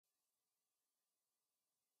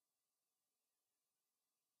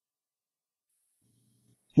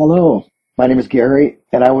Hello, my name is Gary,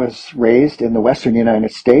 and I was raised in the Western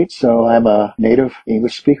United States, so I'm a native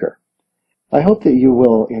English speaker. I hope that you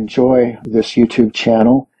will enjoy this YouTube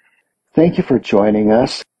channel. Thank you for joining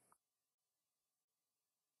us.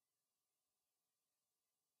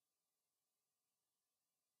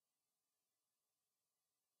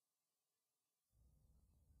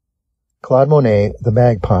 Claude Monet, The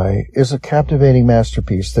Magpie, is a captivating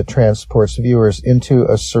masterpiece that transports viewers into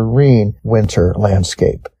a serene winter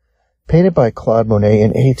landscape. Painted by Claude Monet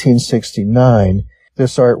in 1869,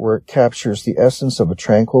 this artwork captures the essence of a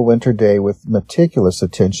tranquil winter day with meticulous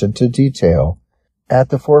attention to detail. At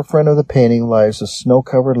the forefront of the painting lies a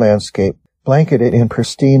snow-covered landscape, blanketed in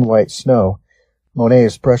pristine white snow.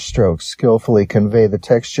 Monet's brushstrokes skillfully convey the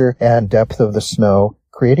texture and depth of the snow,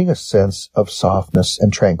 creating a sense of softness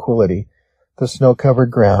and tranquility. The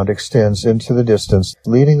snow-covered ground extends into the distance,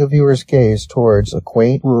 leading the viewer's gaze towards a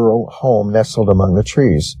quaint rural home nestled among the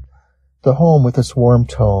trees. The home, with its warm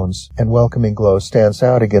tones and welcoming glow, stands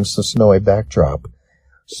out against the snowy backdrop.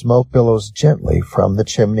 Smoke billows gently from the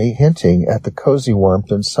chimney, hinting at the cozy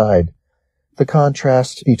warmth inside. The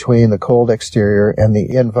contrast between the cold exterior and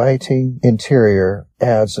the inviting interior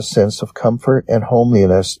adds a sense of comfort and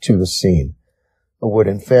homeliness to the scene. A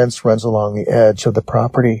wooden fence runs along the edge of the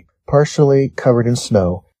property, partially covered in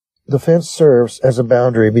snow. The fence serves as a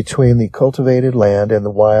boundary between the cultivated land and the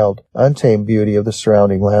wild, untamed beauty of the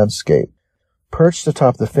surrounding landscape. Perched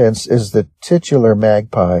atop the fence is the titular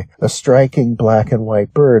magpie, a striking black and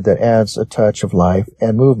white bird that adds a touch of life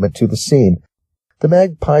and movement to the scene. The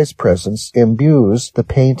magpie's presence imbues the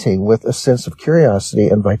painting with a sense of curiosity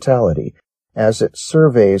and vitality, as it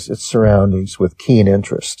surveys its surroundings with keen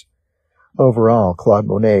interest. Overall, Claude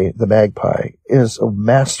Monet, The Magpie, is a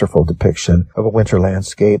masterful depiction of a winter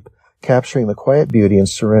landscape, capturing the quiet beauty and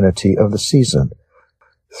serenity of the season.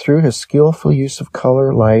 Through his skillful use of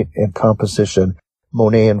color, light, and composition,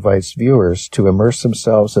 Monet invites viewers to immerse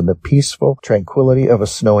themselves in the peaceful tranquility of a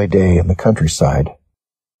snowy day in the countryside.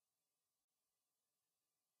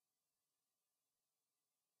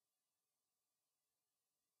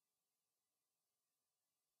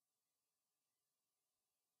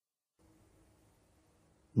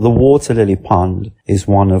 The Water Lily Pond is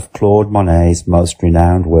one of Claude Monet's most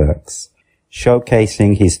renowned works,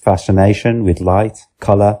 showcasing his fascination with light,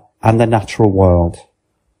 colour, and the natural world.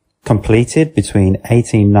 Completed between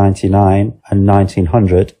 1899 and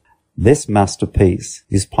 1900, this masterpiece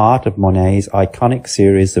is part of Monet's iconic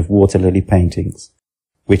series of water lily paintings,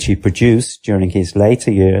 which he produced during his later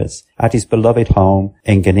years at his beloved home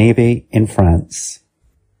in Magpie in France.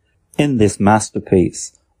 In this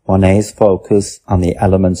masterpiece, Monet's focus on the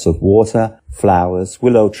elements of water, flowers,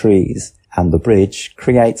 willow trees, and the bridge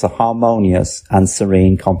creates a harmonious and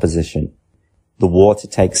serene composition. The water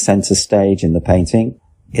takes center stage in the painting,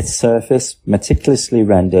 its surface meticulously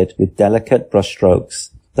rendered with delicate brushstrokes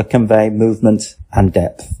that convey movement and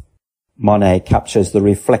depth. Monet captures the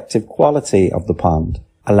reflective quality of the pond,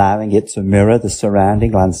 allowing it to mirror the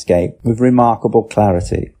surrounding landscape with remarkable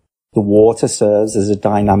clarity. The water serves as a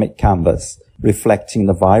dynamic canvas, reflecting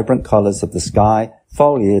the vibrant colors of the sky,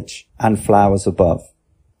 foliage, and flowers above.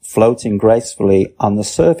 Floating gracefully on the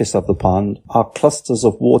surface of the pond are clusters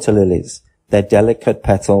of water lilies, their delicate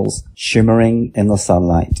petals shimmering in the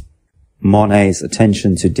sunlight. Monet's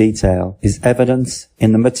attention to detail is evident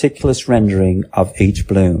in the meticulous rendering of each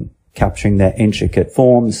bloom, capturing their intricate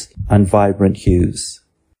forms and vibrant hues.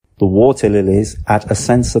 The water lilies add a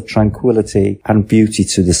sense of tranquility and beauty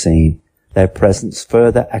to the scene, their presence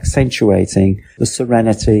further accentuating the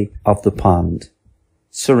serenity of the pond.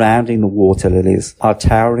 Surrounding the water lilies are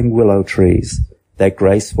towering willow trees, their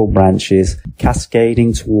graceful branches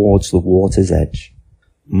cascading towards the water's edge.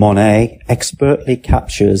 Monet expertly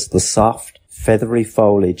captures the soft, feathery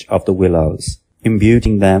foliage of the willows,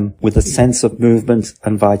 imbuing them with a sense of movement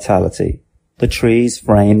and vitality. The trees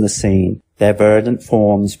frame the scene, their verdant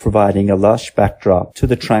forms providing a lush backdrop to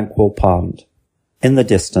the tranquil pond. In the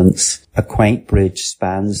distance, a quaint bridge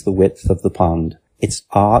spans the width of the pond, its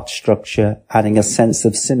arched structure adding a sense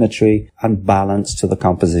of symmetry and balance to the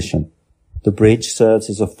composition. The bridge serves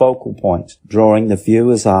as a focal point, drawing the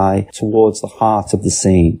viewer's eye towards the heart of the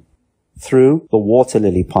scene. Through the water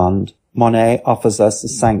lily pond, Monet offers us a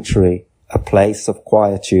sanctuary, a place of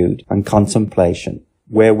quietude and contemplation,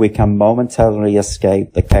 where we can momentarily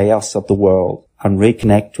escape the chaos of the world and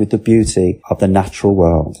reconnect with the beauty of the natural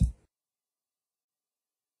world.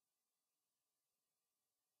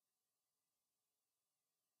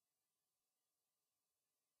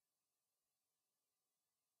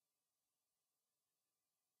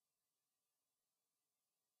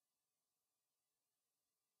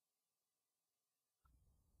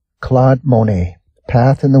 Claude Monet,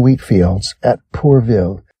 Path in the Wheat Fields at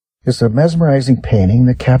Pourville, is a mesmerizing painting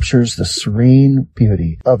that captures the serene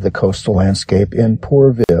beauty of the coastal landscape in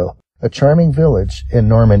Pourville, a charming village in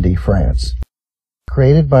Normandy, France.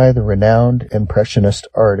 Created by the renowned Impressionist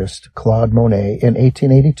artist Claude Monet in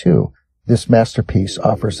 1882, this masterpiece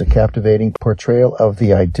offers a captivating portrayal of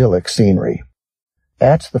the idyllic scenery.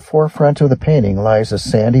 At the forefront of the painting lies a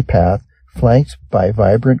sandy path flanked by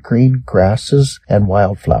vibrant green grasses and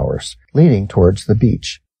wildflowers, leading towards the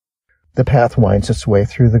beach. The path winds its way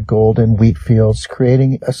through the golden wheat fields,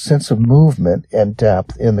 creating a sense of movement and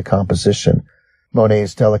depth in the composition.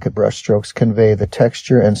 Monet's delicate brushstrokes convey the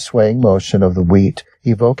texture and swaying motion of the wheat,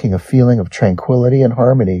 evoking a feeling of tranquility and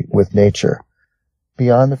harmony with nature.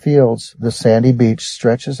 Beyond the fields, the sandy beach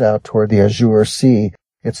stretches out toward the azure sea,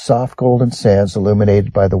 its soft golden sands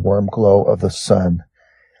illuminated by the warm glow of the sun.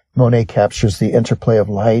 Monet captures the interplay of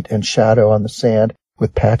light and shadow on the sand,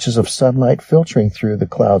 with patches of sunlight filtering through the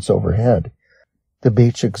clouds overhead. The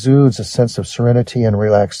beach exudes a sense of serenity and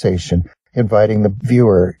relaxation, inviting the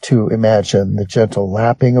viewer to imagine the gentle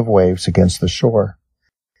lapping of waves against the shore.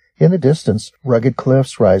 In the distance, rugged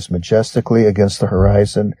cliffs rise majestically against the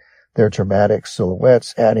horizon, their dramatic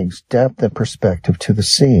silhouettes adding depth and perspective to the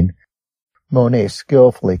scene. Monet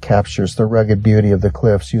skillfully captures the rugged beauty of the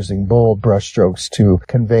cliffs using bold brushstrokes to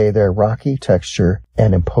convey their rocky texture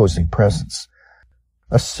and imposing presence.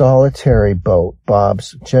 A solitary boat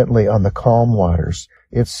bobs gently on the calm waters,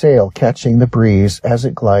 its sail catching the breeze as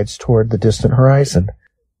it glides toward the distant horizon.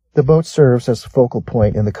 The boat serves as a focal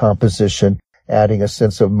point in the composition, adding a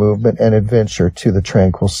sense of movement and adventure to the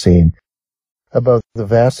tranquil scene. Above, the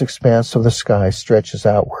vast expanse of the sky stretches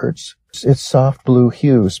outwards, its soft blue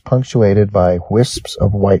hues punctuated by wisps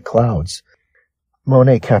of white clouds.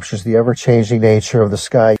 Monet captures the ever-changing nature of the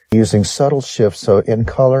sky, using subtle shifts in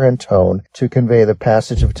color and tone to convey the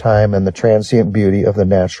passage of time and the transient beauty of the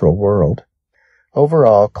natural world.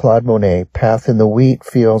 Overall, Claude Monet, Path in the Wheat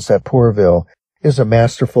Fields at Pourville, is a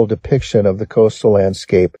masterful depiction of the coastal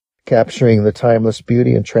landscape, capturing the timeless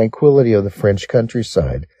beauty and tranquility of the French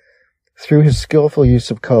countryside. Through his skillful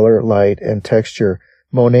use of color, light, and texture,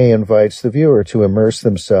 Monet invites the viewer to immerse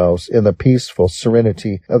themselves in the peaceful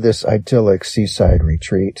serenity of this idyllic seaside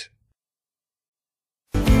retreat.